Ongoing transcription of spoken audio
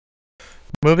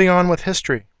Moving on with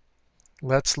history.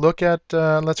 Let's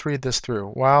read this through.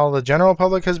 While the general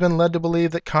public has been led to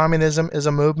believe that communism is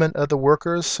a movement of the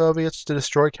workers, Soviets to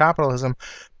destroy capitalism,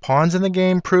 Pawns in the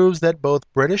Game proves that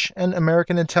both British and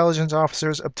American intelligence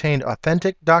officers obtained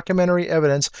authentic documentary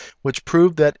evidence which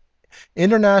proved that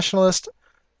internationalist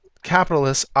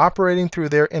capitalists operating through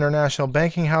their international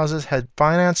banking houses had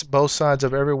financed both sides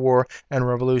of every war and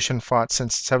revolution fought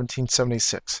since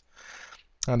 1776.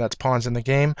 And that's Pawns in the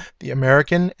Game. The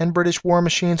American and British war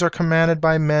machines are commanded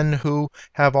by men who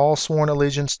have all sworn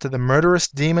allegiance to the murderous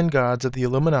demon gods of the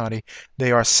Illuminati.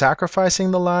 They are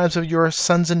sacrificing the lives of your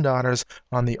sons and daughters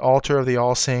on the altar of the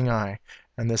all-seeing eye.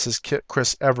 And this is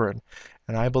Chris Everett.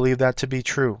 And I believe that to be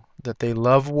true, that they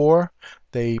love war,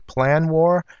 they plan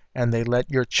war, and they let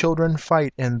your children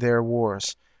fight in their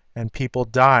wars. And people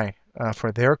die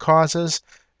for their causes,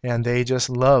 and they just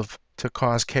love to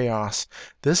cause chaos.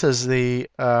 This is the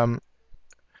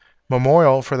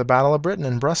memorial for the Battle of Britain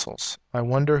in Brussels. I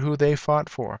wonder who they fought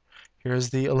for. Here's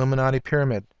the Illuminati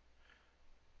pyramid.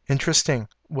 Interesting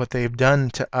what they've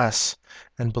done to us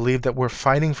and believe that we're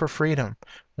fighting for freedom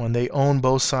when they own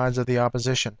both sides of the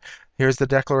opposition. Here's the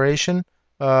Declaration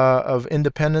of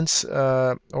Independence,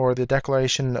 or the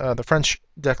Declaration, the French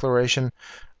Declaration,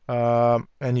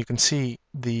 and you can see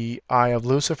the Eye of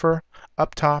Lucifer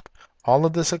up top. All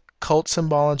of this occult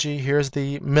symbology. Here's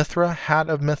the Mithra, hat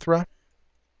of Mithra.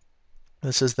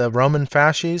 This is the Roman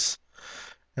fasces.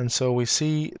 And so we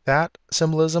see that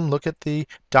symbolism. Look at the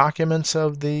documents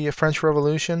of the French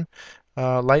Revolution.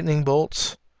 Lightning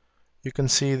bolts. You can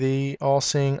see the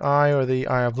all-seeing eye, or the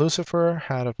Eye of Lucifer,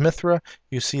 hat of Mithra.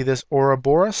 You see this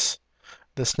Ouroboros,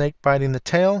 the snake biting the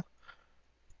tail.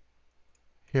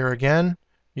 Here again,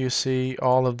 you see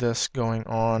all of this going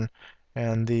on,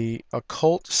 and the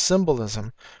occult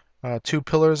symbolism. Two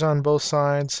pillars on both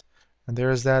sides, and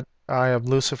there's that Eye of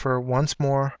Lucifer once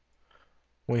more.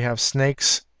 We have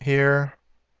snakes here.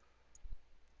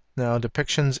 Now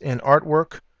depictions in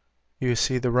artwork. You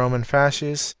see the Roman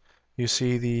fasces. You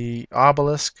see the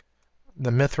obelisk,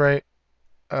 the Mithra,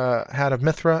 hat of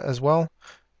Mithra as well,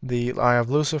 the Eye of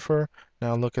Lucifer.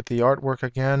 Now look at the artwork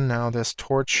again. Now this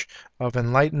torch of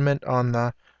enlightenment on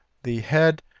the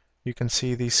head. You can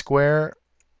see the square,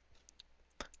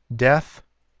 death,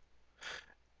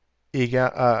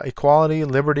 equality,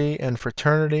 liberty, and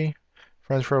fraternity.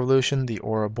 French Revolution, the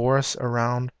Ouroboros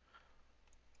around,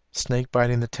 snake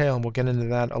biting the tail. We'll get into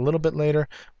that a little bit later.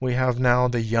 We have now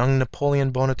the young Napoleon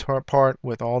Bonaparte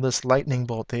with all this lightning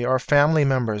bolt. They are family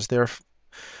members. Their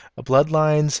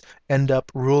bloodlines end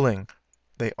up ruling.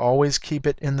 They always keep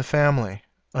it in the family.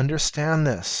 Understand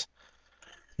this.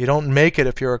 You don't make it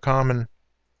if you're a common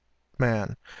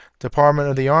man. Department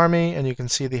of the Army, and you can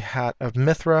see the hat of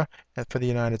Mithra for the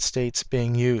United States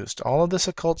being used. All of this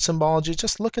occult symbology,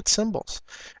 just look at symbols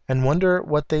and wonder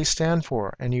what they stand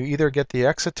for. And you either get the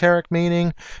exoteric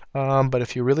meaning, but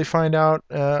if you really find out,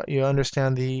 you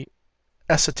understand the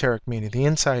esoteric meaning, the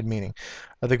inside meaning.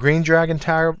 The Green Dragon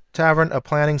Tavern, a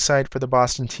planning site for the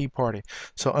Boston Tea Party.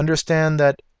 So understand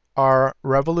that our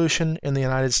revolution in the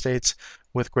United States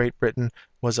with Great Britain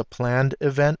was a planned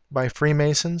event by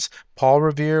Freemasons. Paul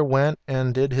Revere went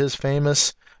and did his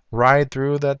famous ride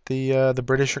through that the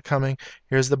British are coming.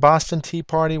 Here's the Boston Tea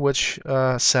Party, which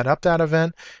set up that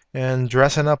event, and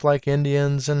dressing up like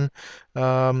Indians and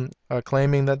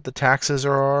claiming that the taxes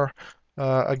are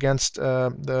against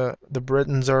the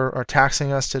Britons are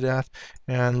taxing us to death.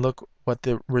 And look what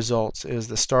the results is: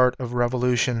 the start of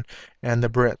revolution and the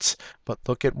Brits. But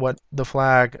look at what the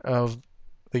flag of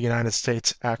the United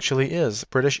States actually is.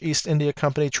 British East India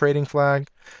Company trading flag.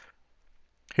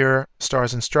 Here,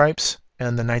 Stars and Stripes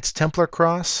and the Knights Templar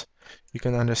cross. You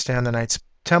can understand the Knights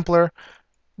Templar.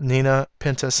 Nina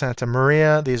Pinta Santa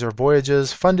Maria. These are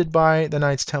voyages funded by the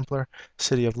Knights Templar.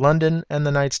 City of London and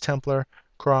the Knights Templar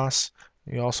cross.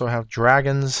 You also have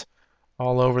dragons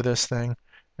all over this thing.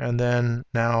 And then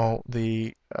now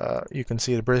you can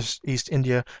see the British East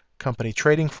India Company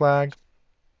trading flag.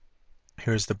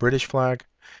 Here's the British flag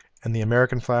and the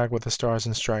American flag with the stars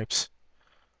and stripes.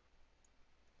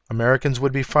 Americans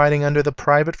would be fighting under the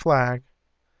private flag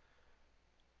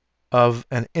of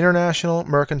an international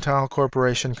mercantile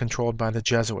corporation controlled by the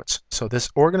Jesuits. So this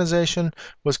organization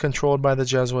was controlled by the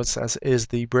Jesuits, as is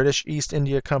the British East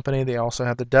India Company. They also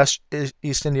have the Dutch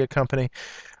East India Company.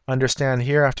 Understand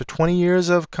here, after 20 years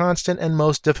of constant and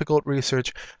most difficult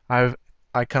research,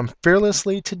 I come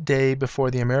fearlessly today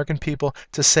before the American people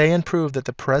to say and prove that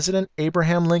the President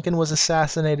Abraham Lincoln was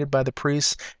assassinated by the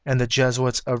priests and the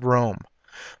Jesuits of Rome.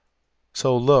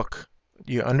 So look,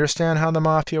 You understand how the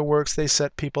mafia works. They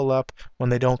set people up. When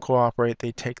they don't cooperate,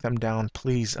 they take them down.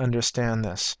 Please understand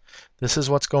this. This is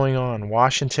what's going on.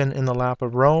 Washington in the lap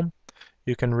of Rome.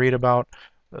 You can read about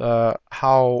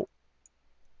how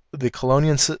the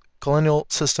colonial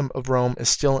system of Rome is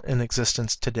still in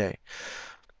existence today.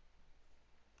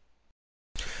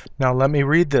 Now let me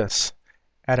read this.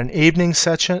 At an evening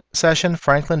session,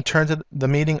 Franklin turned the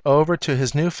meeting over to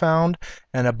his newfound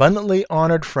and abundantly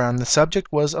honored friend. The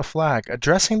subject was a flag.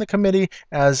 Addressing the committee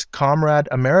as Comrade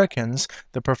Americans,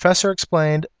 the professor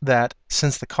explained that,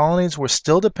 since the colonies were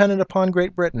still dependent upon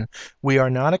Great Britain, we are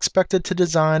not expected to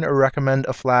design or recommend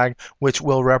a flag which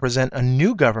will represent a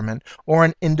new government or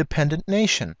an independent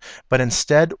nation, but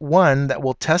instead one that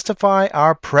will testify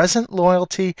our present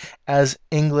loyalty as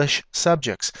English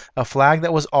subjects, a flag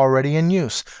that was already in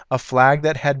use, a flag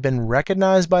that had been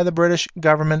recognized by the British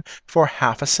government for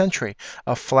half a century,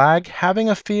 a flag having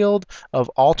a field of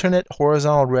alternate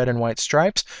horizontal red and white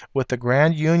stripes, with the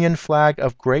Grand Union flag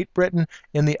of Great Britain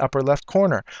in the upper left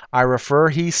corner. I refer,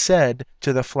 he said,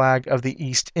 to the flag of the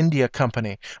East India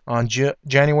Company. On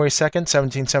January 2nd,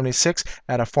 1776,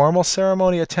 at a formal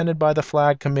ceremony attended by the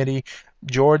Flag Committee,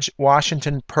 George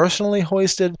Washington personally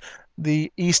hoisted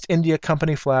the East India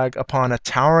Company flag upon a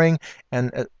towering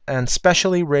and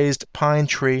specially raised pine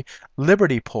tree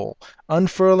liberty pole,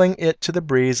 unfurling it to the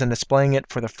breeze and displaying it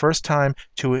for the first time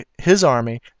to his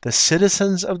army, the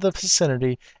citizens of the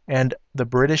vicinity, and the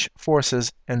British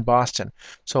forces in Boston.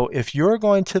 So if you're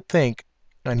going to think,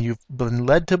 and you've been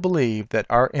led to believe, that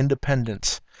our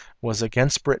independence was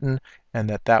against Britain and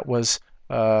that was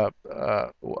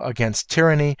against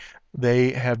tyranny,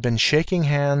 they have been shaking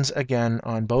hands again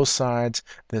on both sides.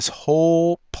 This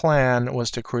whole plan was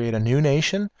to create a new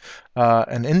nation,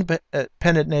 an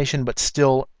independent nation, but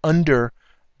still under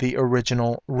the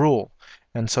original rule.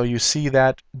 And so you see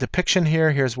that depiction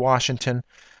here. Here's Washington,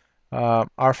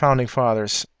 our founding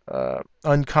fathers,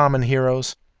 uncommon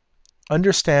heroes,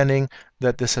 understanding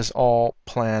that this is all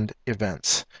planned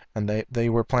events. And they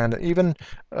were planned. Even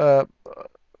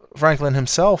Franklin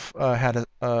himself had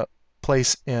a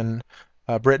place in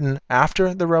Britain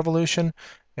after the Revolution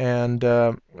and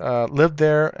lived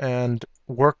there and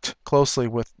worked closely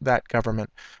with that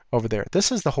government over there.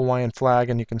 This is the Hawaiian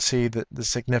flag, and you can see the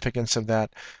significance of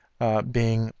that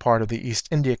being part of the East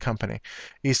India Company.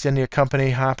 East India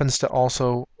Company happens to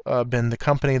also been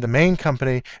the main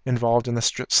company involved in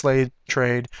the slave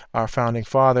trade. Our founding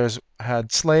fathers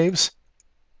had slaves,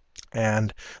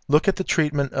 and look at the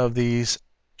treatment of these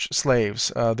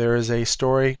slaves. There is a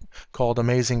story called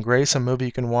Amazing Grace, a movie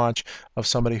you can watch, of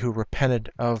somebody who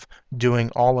repented of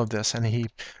doing all of this, and he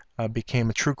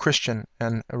became a true Christian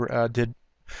and did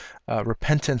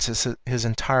repentance his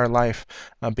entire life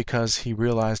because he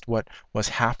realized what was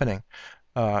happening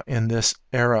in this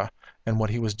era and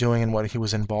what he was doing and what he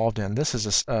was involved in. This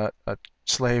is a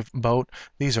slave boat.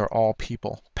 These are all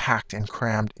people packed and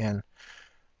crammed in.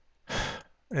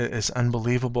 It is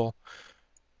unbelievable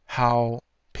how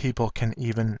people can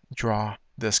even draw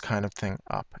this kind of thing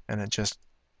up, and it just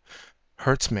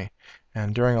hurts me.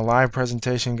 And during a live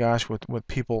presentation, gosh, with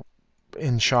people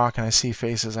in shock, and I see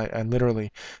faces, I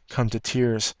literally come to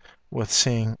tears with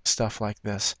seeing stuff like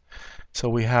this. So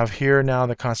we have here now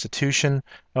the Constitution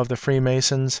of the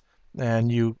Freemasons,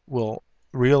 and you will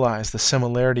realize the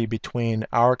similarity between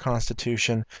our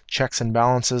Constitution, checks and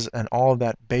balances, and all of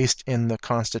that based in the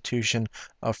Constitution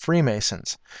of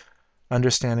Freemasons.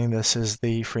 Understanding this is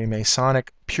the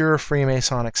pure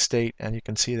Freemasonic state, and you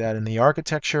can see that in the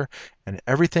architecture and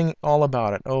everything all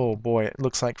about it. Oh boy, it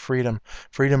looks like freedom.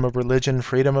 Freedom of religion,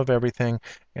 freedom of everything,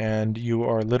 and you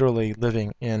are literally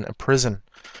living in a prison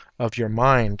of your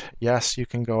mind. Yes, you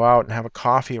can go out and have a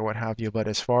coffee or what have you, but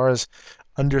as far as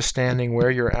understanding where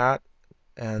you're at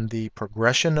and the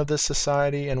progression of this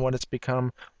society and what it's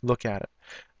become, look at it.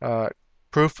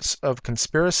 Proofs of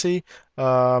conspiracy,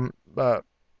 of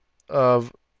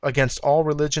against all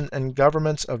religion and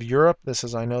governments of Europe.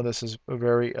 I know this is a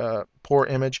very poor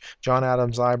image, John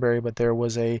Adams' library, but there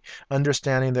was a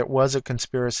understanding there was a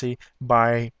conspiracy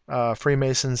by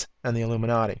Freemasons and the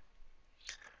Illuminati.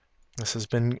 This has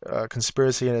been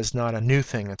conspiracy, and is not a new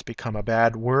thing. It's become a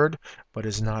bad word, but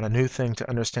is not a new thing to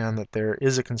understand that there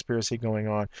is a conspiracy going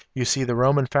on. You see the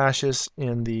Roman fascists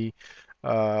in the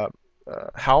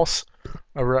House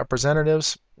of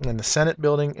Representatives, in the Senate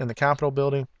building, in the Capitol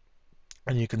building,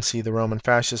 and you can see the Roman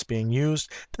fascists being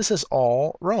used. This is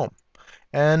all Rome.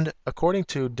 And according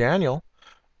to Daniel,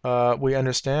 we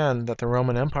understand that the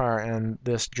Roman Empire and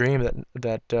this dream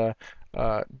that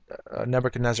uh,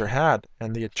 Nebuchadnezzar had,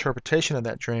 and the interpretation of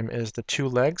that dream is the two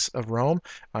legs of Rome.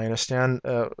 I understand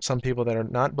some people that are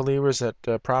not believers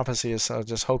that prophecy is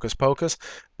just hocus pocus,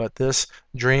 but this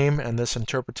dream and this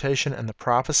interpretation and the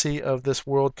prophecy of this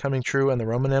world coming true and the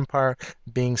Roman Empire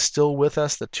being still with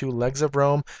us, the two legs of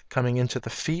Rome coming into the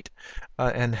feet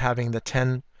and having the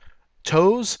 10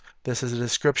 toes. This is a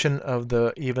description of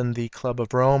even the Club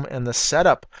of Rome and the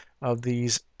setup of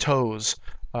these toes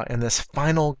in this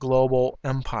final global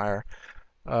empire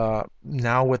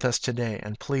now with us today.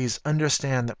 And please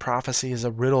understand that prophecy is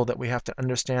a riddle that we have to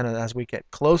understand. And as we get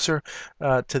closer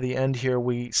to the end here,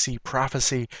 we see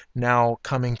prophecy now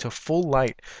coming to full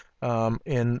light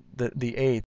in the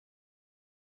age.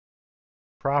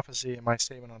 Prophecy and my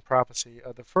statement on prophecy,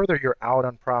 the further you're out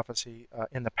on prophecy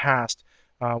in the past,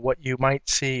 what you might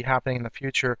see happening in the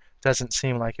future doesn't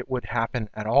seem like it would happen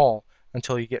at all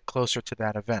until you get closer to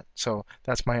that event. So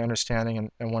that's my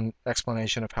understanding and one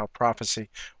explanation of how prophecy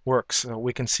works.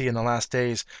 We can see in the last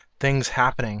days things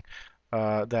happening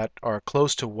that are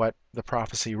close to what the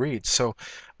prophecy reads. So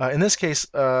in this case,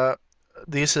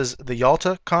 this is the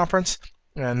Yalta Conference.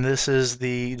 And this is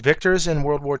the victors in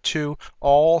World War II.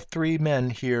 All three men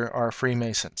here are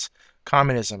Freemasons.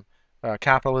 Communism,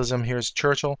 capitalism. Here's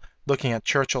Churchill. Looking at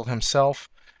Churchill himself,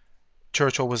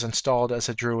 Churchill was installed as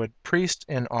a Druid priest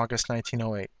in August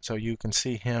 1908. So you can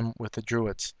see him with the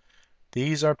Druids.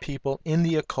 These are people in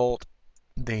the occult.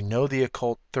 They know the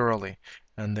occult thoroughly,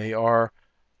 and they are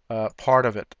part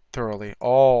of it thoroughly.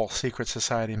 All secret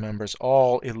society members,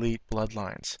 all elite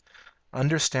bloodlines.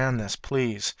 Understand this,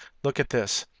 please. Look at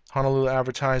this. Honolulu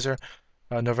Advertiser,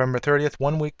 November 30th,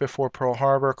 1 week before Pearl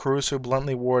Harbor, Caruso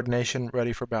bluntly warned nation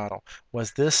ready for battle.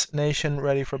 Was this nation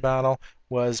ready for battle?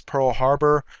 Was Pearl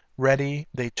Harbor ready?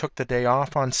 They took the day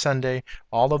off on Sunday.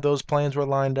 All of those planes were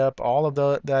lined up. All of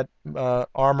that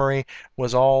armory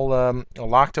was all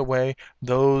locked away.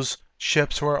 Those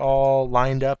ships were all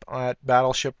lined up at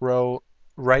Battleship Row,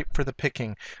 ripe for the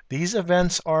picking. These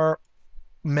events are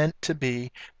meant to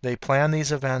be. They plan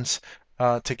these events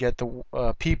to get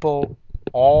the people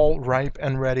all ripe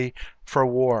and ready for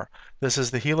war. This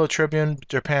is the Hilo Tribune.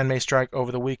 Japan may strike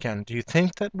over the weekend. Do you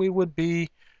think that we would be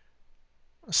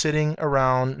sitting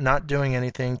around not doing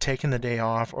anything, taking the day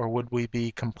off, or would we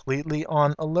be completely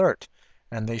on alert?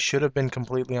 And they should have been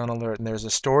completely on alert. And there's a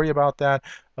story about that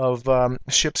of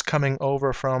ships coming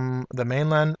over from the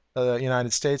mainland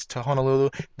United States to Honolulu.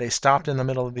 They stopped in the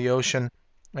middle of the ocean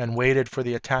and waited for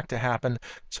the attack to happen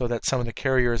so that some of the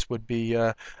carriers would be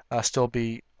still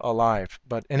be alive.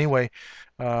 But anyway,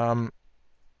 um,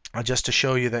 just to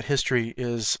show you that history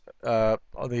is,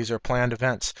 these are planned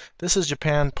events. This is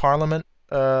Japan Parliament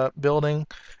building,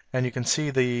 and you can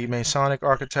see the Masonic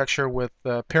architecture with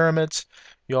pyramids.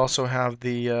 You also have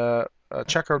the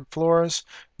checkered floors.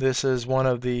 This is one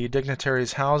of the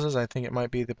dignitaries' houses. I think it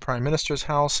might be the Prime Minister's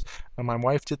house. My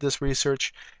wife did this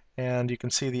research, and you can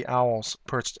see the owls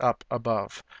perched up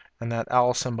above, and that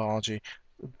owl symbology.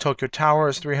 Tokyo Tower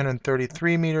is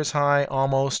 333 meters high,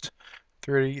 almost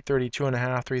 32 and a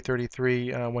half,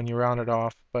 333 when you round it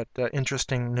off. But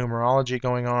interesting numerology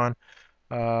going on.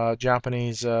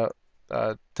 Japanese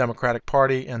Democratic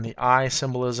Party and the eye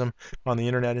symbolism on the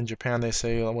internet in Japan. They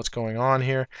say what's going on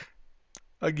here.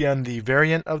 Again, the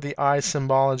variant of the eye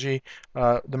symbology,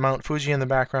 the Mount Fuji in the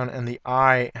background, and the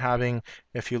eye having,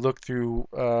 if you look through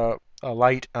a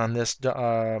light on this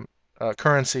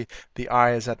currency, the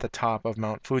eye is at the top of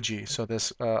Mount Fuji. So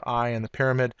this eye and the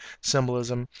pyramid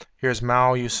symbolism. Here's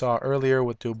Mao you saw earlier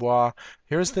with Dubois.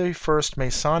 Here's the first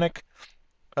Masonic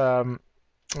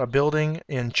building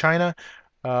in China.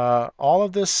 All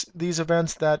of these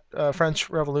events, that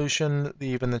French Revolution,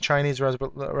 even the Chinese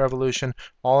Revolution,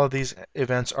 all of these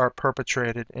events are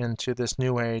perpetrated into this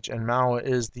new age, and Mao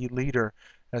is the leader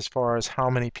as far as how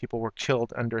many people were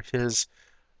killed under his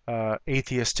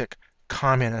atheistic,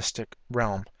 communistic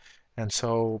realm. And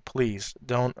so please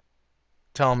don't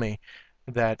tell me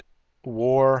that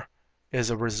war is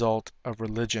a result of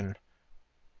religion.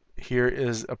 Here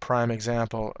is a prime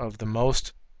example of the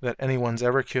most that anyone's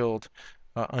ever killed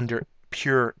under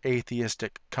pure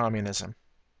atheistic communism.